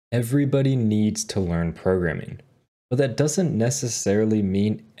Everybody needs to learn programming, but that doesn't necessarily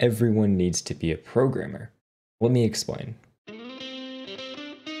mean everyone needs to be a programmer. Let me explain.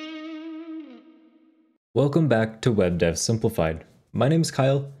 Welcome back to Web Dev Simplified. My name is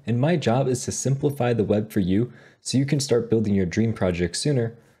Kyle, and my job is to simplify the web for you so you can start building your dream project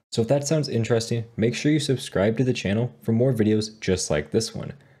sooner. So if that sounds interesting, make sure you subscribe to the channel for more videos just like this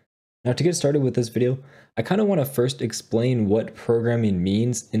one. Now to get started with this video, I kind of want to first explain what programming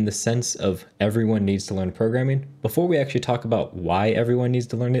means in the sense of everyone needs to learn programming before we actually talk about why everyone needs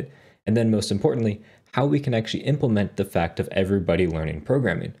to learn it, and then most importantly, how we can actually implement the fact of everybody learning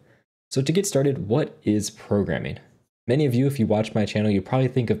programming. So to get started, what is programming? Many of you, if you watch my channel, you probably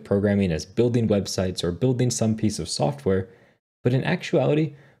think of programming as building websites or building some piece of software, but in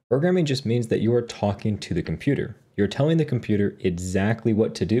actuality, programming just means that you are talking to the computer. You're telling the computer exactly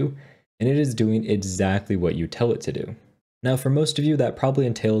what to do, and it is doing exactly what you tell it to do. Now, for most of you, that probably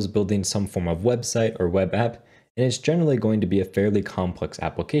entails building some form of website or web app, and it's generally going to be a fairly complex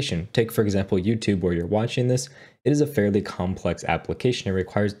application. Take, for example, YouTube, where you're watching this. It is a fairly complex application. It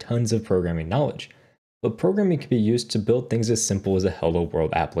requires tons of programming knowledge. But programming can be used to build things as simple as a Hello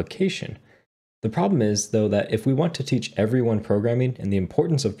World application. The problem is, though, that if we want to teach everyone programming and the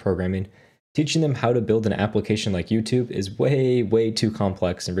importance of programming, teaching them how to build an application like YouTube is way too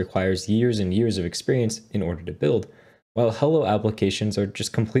complex and requires years and years of experience in order to build, while Hello applications are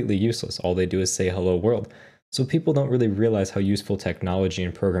just completely useless. All they do is say Hello World. So people don't really realize how useful technology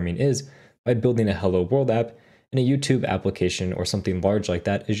and programming is by building a Hello World app, and a YouTube application or something large like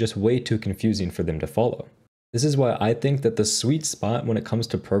that is just way too confusing for them to follow. This is why I think that the sweet spot when it comes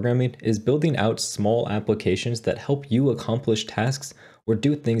to programming is building out small applications that help you accomplish tasks or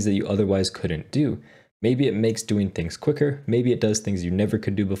do things that you otherwise couldn't do. Maybe it makes doing things quicker, maybe it does things you never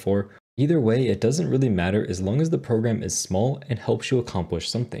could do before. Either way, it doesn't really matter as long as the program is small and helps you accomplish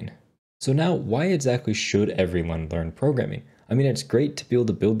something. So now, why exactly should everyone learn programming? I mean, it's great to be able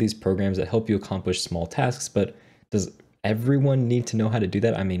to build these programs that help you accomplish small tasks, but does everyone need to know how to do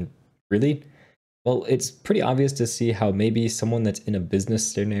that? I mean, really? Well, it's pretty obvious to see how maybe someone that's in a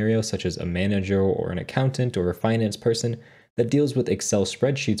business scenario, such as a manager or an accountant or a finance person that deals with Excel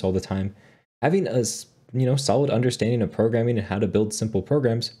spreadsheets all the time, having a solid understanding of programming and how to build simple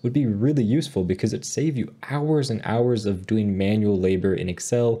programs would be really useful because it saves you hours and hours of doing manual labor in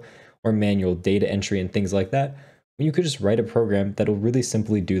Excel or manual data entry and things like that, when you could just write a program that'll really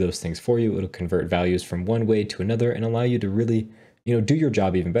simply do those things for you. It'll convert values from one way to another and allow you to really, do your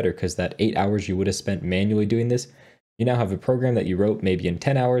job even better, because that 8 hours you would have spent manually doing this, you now have a program that you wrote maybe in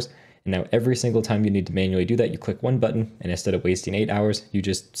 10 hours, and now every single time you need to manually do that, you click one button, and instead of wasting 8 hours, you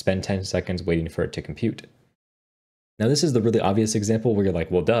just spend 10 seconds waiting for it to compute. Now, this is the really obvious example where you're like,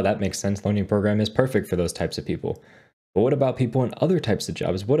 well, duh, that makes sense. Learning programming is perfect for those types of people. But what about people in other types of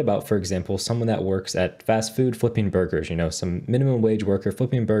jobs? What about, for example, someone that works at fast food flipping burgers, some minimum wage worker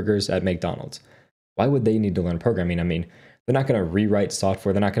flipping burgers at McDonald's? Why would they need to learn programming? I mean, they're not going to rewrite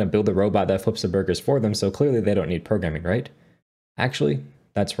software. They're not going to build a robot that flips the burgers for them. So clearly they don't need programming, right? Actually,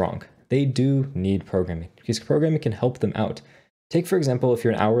 that's wrong. They do need programming because programming can help them out. Take, for example, if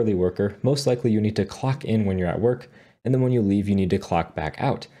you're an hourly worker, most likely you need to clock in when you're at work, and then when you leave, you need to clock back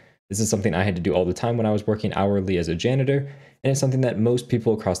out. This is something I had to do all the time when I was working hourly as a janitor, and it's something that most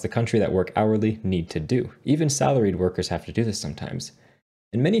people across the country that work hourly need to do. Even salaried workers have to do this sometimes.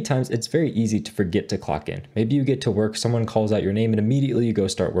 And many times it's very easy to forget to clock in. Maybe you get to work, someone calls out your name, and immediately you go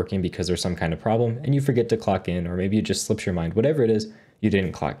start working because there's some kind of problem, and you forget to clock in, or maybe it just slips your mind. Whatever it is, you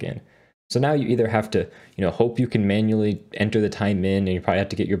didn't clock in. So now you either have to, hope you can manually enter the time in, and you probably have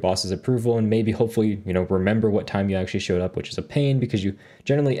to get your boss's approval, and maybe hopefully, remember what time you actually showed up, which is a pain because you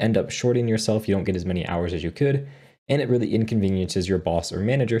generally end up shorting yourself. You don't get as many hours as you could, and it really inconveniences your boss or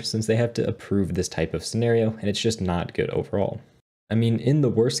manager since they have to approve this type of scenario, and it's just not good overall. I mean, in the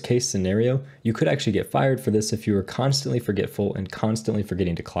worst case scenario, you could actually get fired for this if you were constantly forgetful and constantly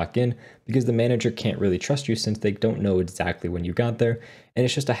forgetting to clock in, because the manager can't really trust you since they don't know exactly when you got there, and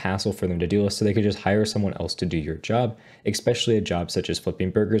it's just a hassle for them to deal with, so they could just hire someone else to do your job, especially a job such as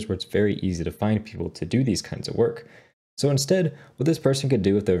flipping burgers where it's very easy to find people to do these kinds of work. So instead, what this person could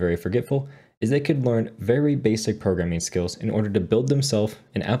do if they're very forgetful is they could learn very basic programming skills in order to build themselves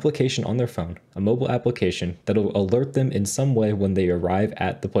an application on their phone, a mobile application that'll alert them in some way when they arrive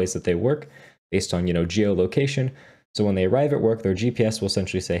at the place that they work based on, geolocation. So when they arrive at work, their GPS will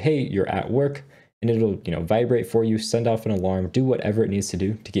essentially say, hey, you're at work, and it'll, vibrate for you, send off an alarm, do whatever it needs to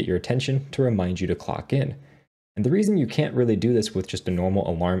do to get your attention to remind you to clock in. And the reason you can't really do this with just a normal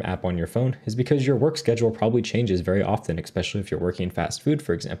alarm app on your phone is because your work schedule probably changes very often, especially if you're working fast food,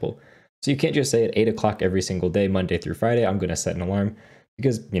 for example. So you can't just say at 8 o'clock every single day, Monday through Friday, I'm going to set an alarm,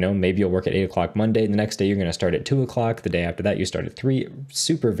 Because, maybe you'll work at 8 o'clock Monday, and the next day you're going to start at 2 o'clock. The day after that, you start at 3,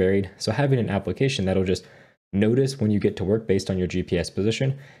 super varied. So having an application that'll just notice when you get to work based on your GPS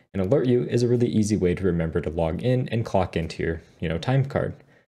position and alert you is a really easy way to remember to log in and clock into your, time card.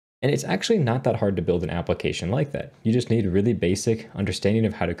 And it's actually not that hard to build an application like that. You just need really basic understanding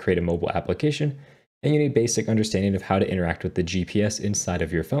of how to create a mobile application, and you need basic understanding of how to interact with the GPS inside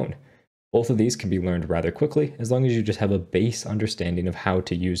of your phone. Both of these can be learned rather quickly as long as you just have a base understanding of how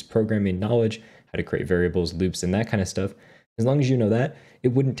to use programming knowledge, how to create variables, loops, and that kind of stuff. As long as you know that, it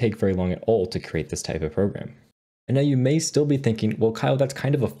wouldn't take very long at all to create this type of program. And now you may still be thinking, well, Kyle, that's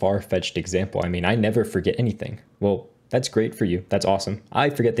kind of a far-fetched example. I mean, I never forget anything. Well, that's great for you. That's awesome. I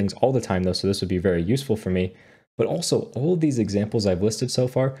forget things all the time though, so this would be very useful for me. But also, all of these examples I've listed so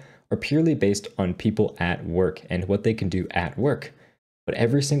far are purely based on people at work and what they can do at work. But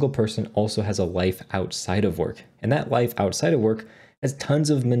every single person also has a life outside of work. And that life outside of work has tons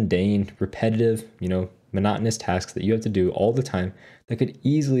of mundane, repetitive, monotonous tasks that you have to do all the time that could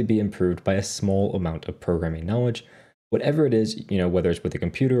easily be improved by a small amount of programming knowledge. Whatever it is, whether it's with a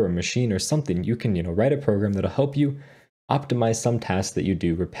computer or machine or something, you can, write a program that'll help you optimize some tasks that you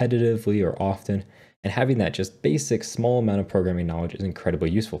do repetitively or often. And having that just basic small amount of programming knowledge is incredibly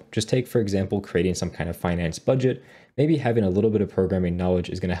useful. Just take, for example, creating some kind of finance budget. Maybe having a little bit of programming knowledge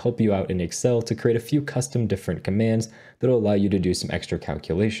is going to help you out in Excel to create a few custom different commands that will allow you to do some extra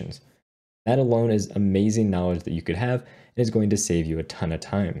calculations. That alone is amazing knowledge that you could have and is going to save you a ton of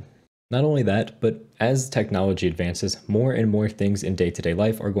time. Not only that, but as technology advances, more and more things in day-to-day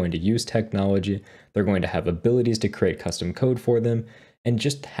life are going to use technology. They're going to have abilities to create custom code for them. And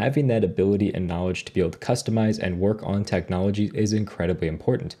just having that ability and knowledge to be able to customize and work on technology is incredibly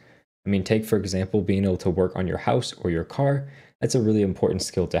important. I mean, take for example, being able to work on your house or your car. That's a really important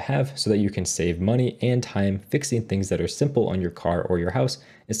skill to have so that you can save money and time fixing things that are simple on your car or your house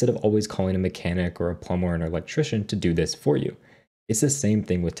instead of always calling a mechanic or a plumber or an electrician to do this for you. It's the same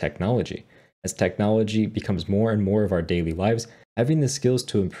thing with technology. As technology becomes more and more of our daily lives, having the skills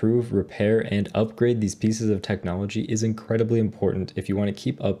to improve, repair, and upgrade these pieces of technology is incredibly important if you want to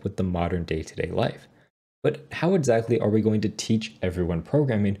keep up with the modern day-to-day life. But how exactly are we going to teach everyone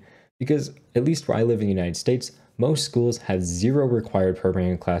programming? Because at least where I live in the United States, most schools have 0 required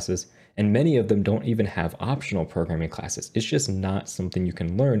programming classes, and many of them don't even have optional programming classes. It's just not something you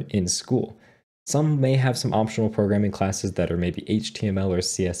can learn in school. Some may have some optional programming classes that are maybe HTML or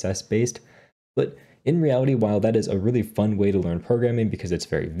CSS based, but in reality, while that is a really fun way to learn programming because it's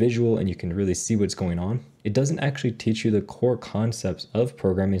very visual and you can really see what's going on, it doesn't actually teach you the core concepts of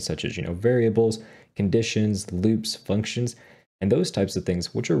programming such as, variables, conditions, loops, functions, and those types of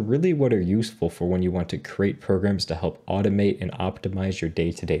things, which are really what are useful for when you want to create programs to help automate and optimize your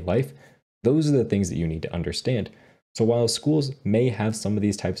day-to-day life. Those are the things that you need to understand. So while schools may have some of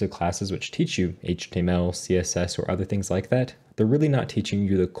these types of classes which teach you HTML, CSS, or other things like that, they're really not teaching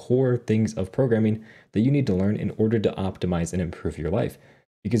you the core things of programming that you need to learn in order to optimize and improve your life.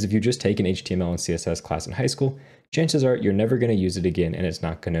 Because if you just take an HTML and CSS class in high school, chances are you're never going to use it again and it's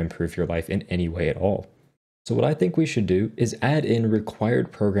not going to improve your life in any way at all. So what I think we should do is add in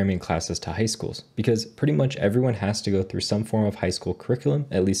required programming classes to high schools, because pretty much everyone has to go through some form of high school curriculum,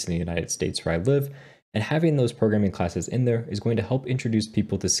 at least in the United States where I live, and having those programming classes in there is going to help introduce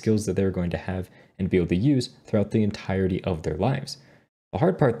people to skills that they're going to have and be able to use throughout the entirety of their lives. The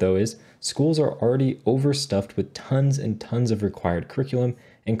hard part though is schools are already overstuffed with tons and tons of required curriculum,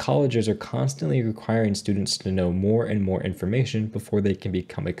 and colleges are constantly requiring students to know more and more information before they can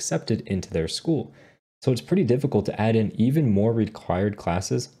become accepted into their school. So it's pretty difficult to add in even more required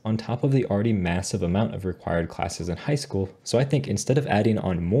classes on top of the already massive amount of required classes in high school. So I think instead of adding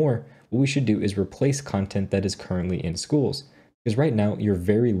on more, what we should do is replace content that is currently in schools. Because right now, you're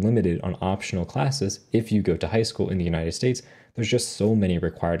very limited on optional classes. If you go to high school in the United States, there's just so many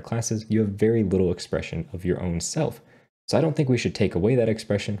required classes, you have very little expression of your own self. So I don't think we should take away that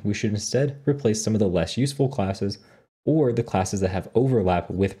expression. We should instead replace some of the less useful classes or the classes that have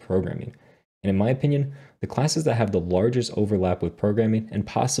overlap with programming. And in my opinion, the classes that have the largest overlap with programming and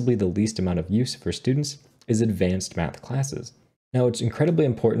possibly the least amount of use for students is advanced math classes. Now, it's incredibly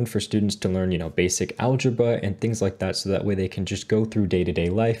important for students to learn, basic algebra and things like that, so that way they can just go through day-to-day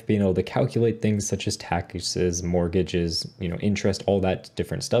life, being able to calculate things such as taxes, mortgages, interest, all that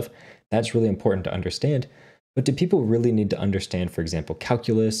different stuff. That's really important to understand. But do people really need to understand, for example,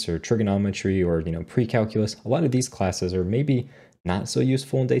 calculus or trigonometry or, pre-calculus? A lot of these classes are maybe not so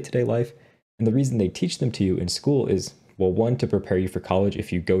useful in day-to-day life. And the reason they teach them to you in school is, well, one, to prepare you for college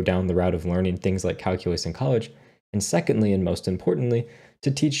if you go down the route of learning things like calculus in college. And secondly, and most importantly,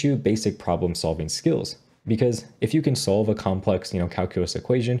 to teach you basic problem-solving skills. Because if you can solve a complex, calculus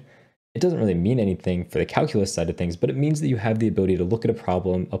equation, it doesn't really mean anything for the calculus side of things, but it means that you have the ability to look at a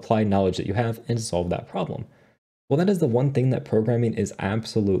problem, apply knowledge that you have, and solve that problem. Well, that is the one thing that programming is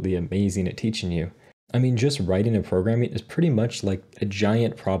absolutely amazing at teaching you. I mean, just writing a programming is pretty much like a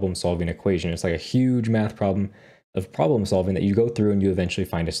giant problem-solving equation. It's like a huge math problem of problem solving that you go through and you eventually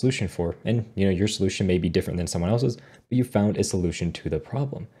find a solution for. And, your solution may be different than someone else's, but you found a solution to the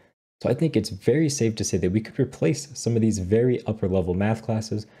problem. So I think it's very safe to say that we could replace some of these very upper-level math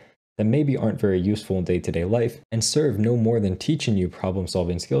classes that maybe aren't very useful in day-to-day life and serve no more than teaching you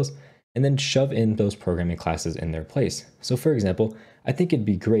problem-solving skills, and then shove in those programming classes in their place. So for example, I think it'd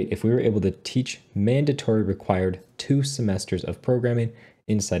be great if we were able to teach mandatory required 2 semesters of programming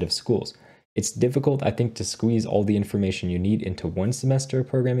inside of schools. It's difficult, I think, to squeeze all the information you need into 1 semester of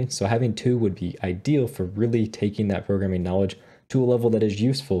programming, so having 2 would be ideal for really taking that programming knowledge to a level that is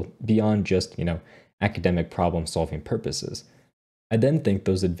useful beyond just, academic problem-solving purposes. I then think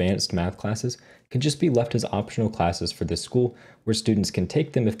those advanced math classes can just be left as optional classes for the school where students can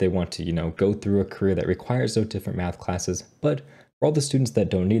take them if they want to, go through a career that requires those different math classes. But for all the students that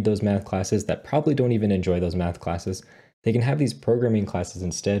don't need those math classes, that probably don't even enjoy those math classes, they can have these programming classes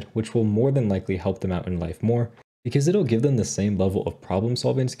instead, which will more than likely help them out in life more because it'll give them the same level of problem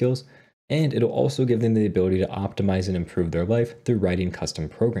solving skills, and it'll also give them the ability to optimize and improve their life through writing custom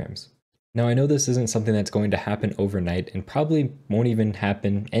programs. Now, I know this isn't something that's going to happen overnight and probably won't even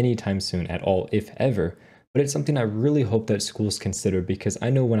happen anytime soon at all, if ever, but it's something I really hope that schools consider because I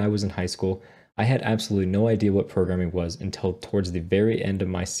know when I was in high school, I had absolutely no idea what programming was until towards the very end of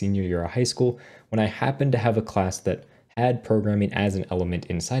my senior year of high school when I happened to have a class that had programming as an element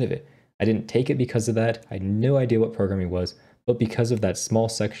inside of it. I didn't take it because of that. I had no idea what programming was, but because of that small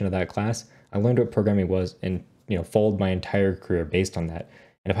section of that class, I learned what programming was and, followed my entire career based on that.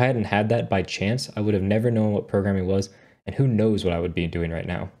 And if I hadn't had that by chance, I would have never known what programming was, and who knows what I would be doing right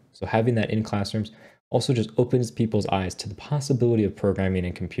now. So having that in classrooms also just opens people's eyes to the possibility of programming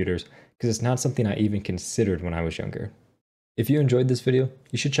in computers, because it's not something I even considered when I was younger. If you enjoyed this video,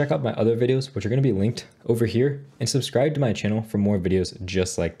 you should check out my other videos, which are going to be linked over here, and subscribe to my channel for more videos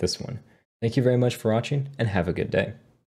just like this one. Thank you very much for watching, and have a good day.